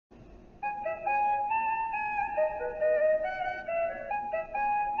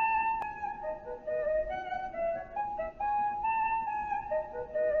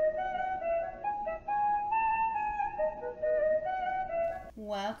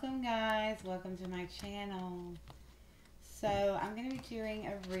Welcome guys, welcome to my channel. So I'm going to be doing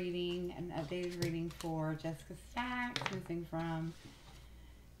a reading, an updated reading for Jessica Stacks, missing from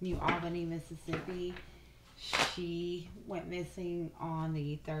New Albany, Mississippi. She went missing on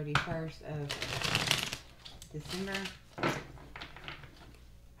the 31st of December.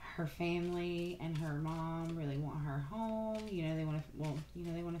 Her family and her mom really want her home. You know, they want to,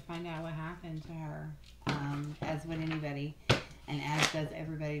 they want to find out what happened to her, as would anybody, and as does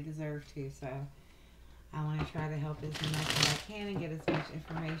everybody deserve to. So I want to try to help as much as I can and get as much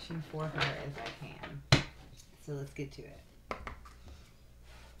information for her as I can. So let's get to it.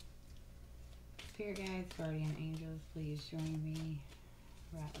 Spirit guides, guardian angels, please join me.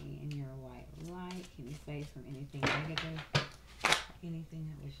 Wrap me in your white light. Keep me safe from anything negative, anything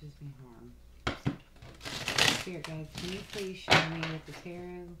that wishes me harm. Spirit guides, can you please show me with the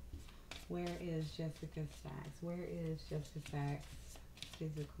tarot, where is Jessica Stacks? Where is Jessica Stacks'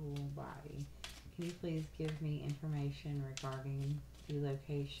 physical body? Can you please give me information regarding the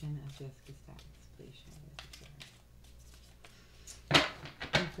location of Jessica Stacks? Please show me with the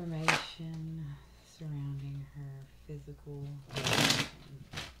tarot. Information surrounding her physical location.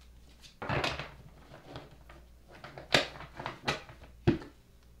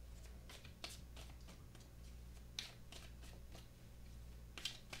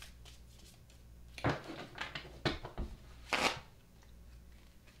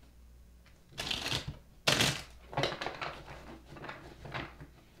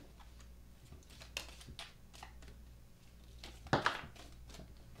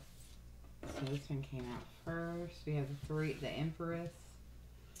 So this one came out first. We have the Empress,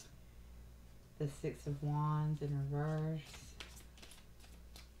 the Six of Wands in reverse,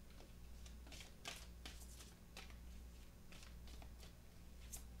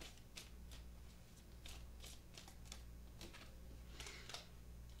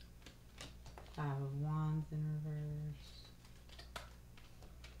 Five of Wands in reverse,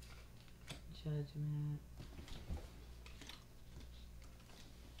 Judgment,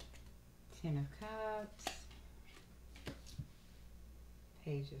 Ten of Cups,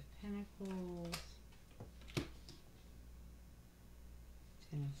 Page of Pentacles,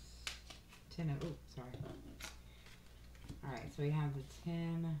 Alright, so we have the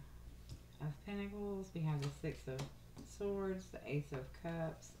Ten of Pentacles, we have the Six of Swords, the Ace of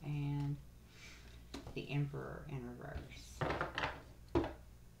Cups, and the Emperor in reverse.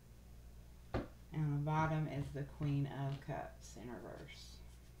 And on the bottom is the Queen of Cups in reverse.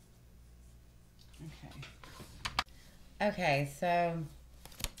 Okay, so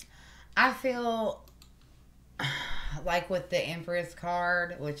I feel like with the Empress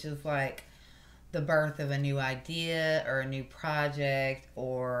card, which is like the birth of a new idea or a new project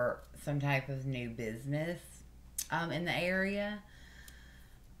or some type of new business in the area.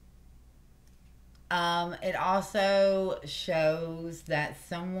 It also shows that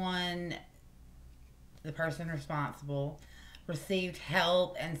someone, the person responsible, received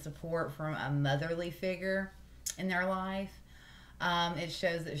help and support from a motherly figure in their life. It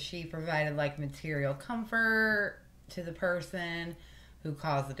shows that she provided like material comfort to the person who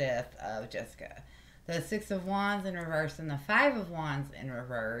caused the death of Jessica. The Six of Wands in reverse and the Five of Wands in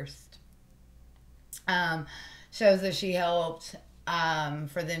reversed shows that she helped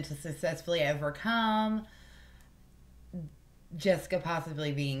for them to successfully overcome Jessica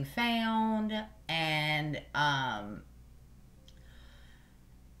possibly being found,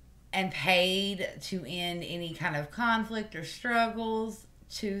 and paid to end any kind of conflict or struggles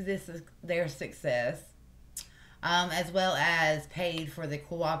to their success, as well as paid for the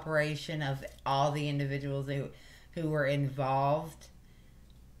cooperation of all the individuals who were involved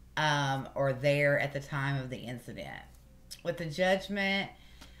or there at the time of the incident. With the Judgment,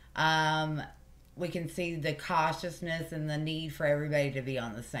 we can see the cautiousness and the need for everybody to be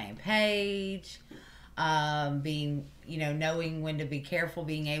on the same page. Being, knowing when to be careful,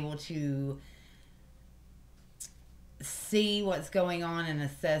 being able to see what's going on and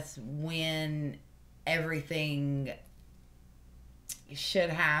assess when everything should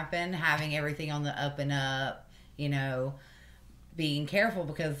happen, having everything on the up and up, being careful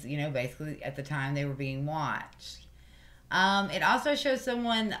because, basically at the time they were being watched. It also shows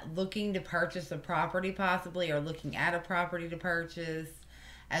someone looking to purchase a property possibly, or looking at a property to purchase,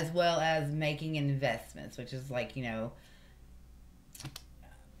 as well as making investments, which is like,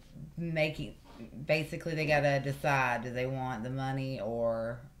 basically they got to decide, do they want the money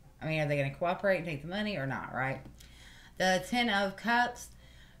or, are they going to cooperate and take the money or not, right? The Ten of Cups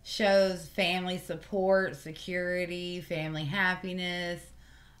shows family support, security, family happiness,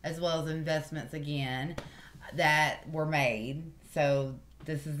 as well as investments again that were made. So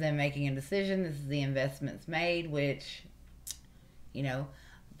This is them making a decision. This is the investments made, which, you know,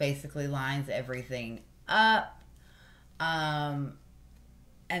 basically lines everything up.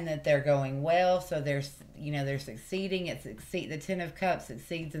 And that they're going well, so they're, you know, they're succeeding. The Ten of Cups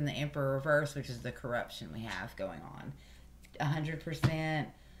succeeds in the Emperor reverse, which is the corruption we have going on. 100%,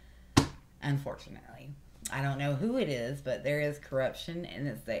 unfortunately. I don't know who it is, but there is corruption and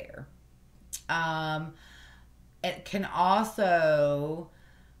it's there. It can also,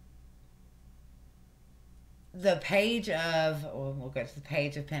 the page of, well, we'll go to the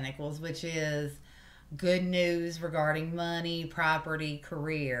Page of Pentacles, which is good news regarding money, property,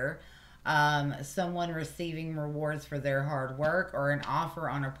 career. Someone receiving rewards for their hard work, or an offer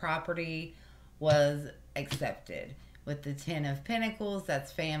on a property was accepted. With the Ten of Pentacles,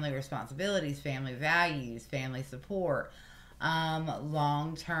 that's family responsibilities, family values, family support,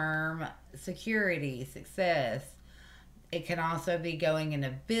 long-term security, success. It can also be going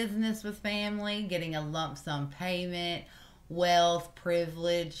into business with family, getting a lump sum payment, wealth,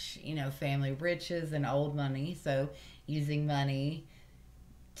 privilege, you know, family riches, and old money. So using money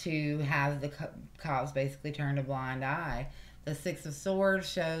to have the cops basically turn a blind eye. The Six of Swords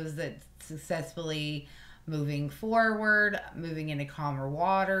shows that successfully moving forward, moving into calmer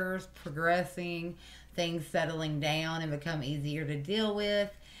waters, progressing, things settling down and become easier to deal with.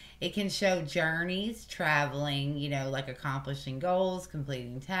 It can show journeys, traveling, you know, like accomplishing goals,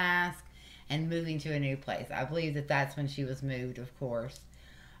 completing tasks, and moving to a new place. I believe that that's when she was moved, of course.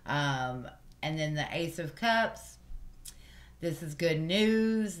 And then the Ace of Cups. This is good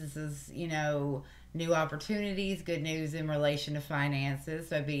news. This is, you know, new opportunities, good news in relation to finances.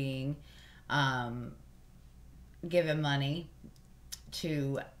 So being given money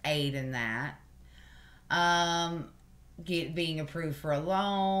to aid in that. Being approved for a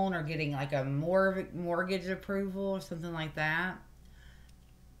loan, or getting like a mortgage approval or something like that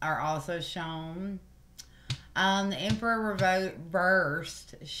are also shown. The Emperor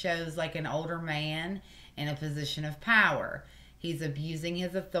reversed shows like an older man in a position of power. He's abusing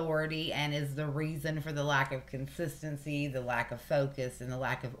his authority and is the reason for the lack of consistency, the lack of focus, and the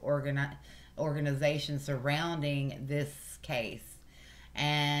lack of organization surrounding this case.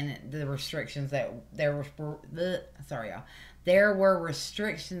 And the restrictions that there were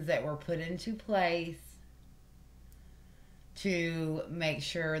restrictions that were put into place to make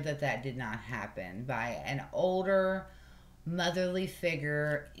sure that that did not happen by an older motherly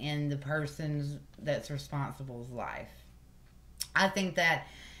figure in the person that's responsible's life. I think that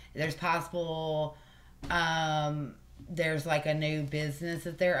there's possible, there's like a new business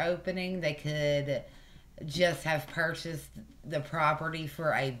that they're opening. They could just have purchased the property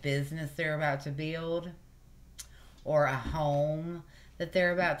for a business they're about to build, or a home that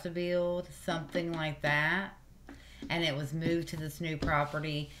they're about to build, something like that. And it was moved to this new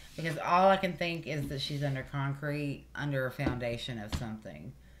property, because all I can think is that she's under concrete, under a foundation of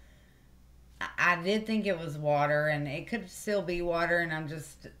something. I did think it was water, and it could still be water, and I'm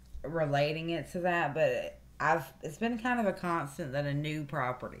just relating it to that, but it's been kind of a constant that a newer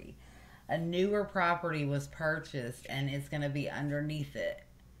property was purchased, and it's going to be underneath it.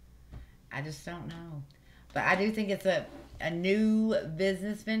 I just don't know. But I do think it's a new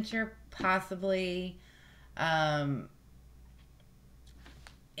business venture, possibly in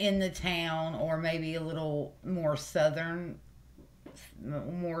the town, or maybe a little more southern,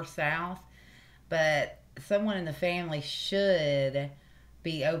 more south. But someone in the family should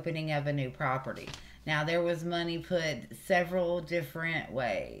be opening up a new property. Now, there was money put several different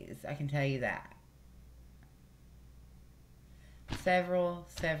ways. I can tell you that. Several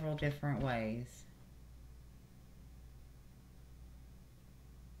different ways.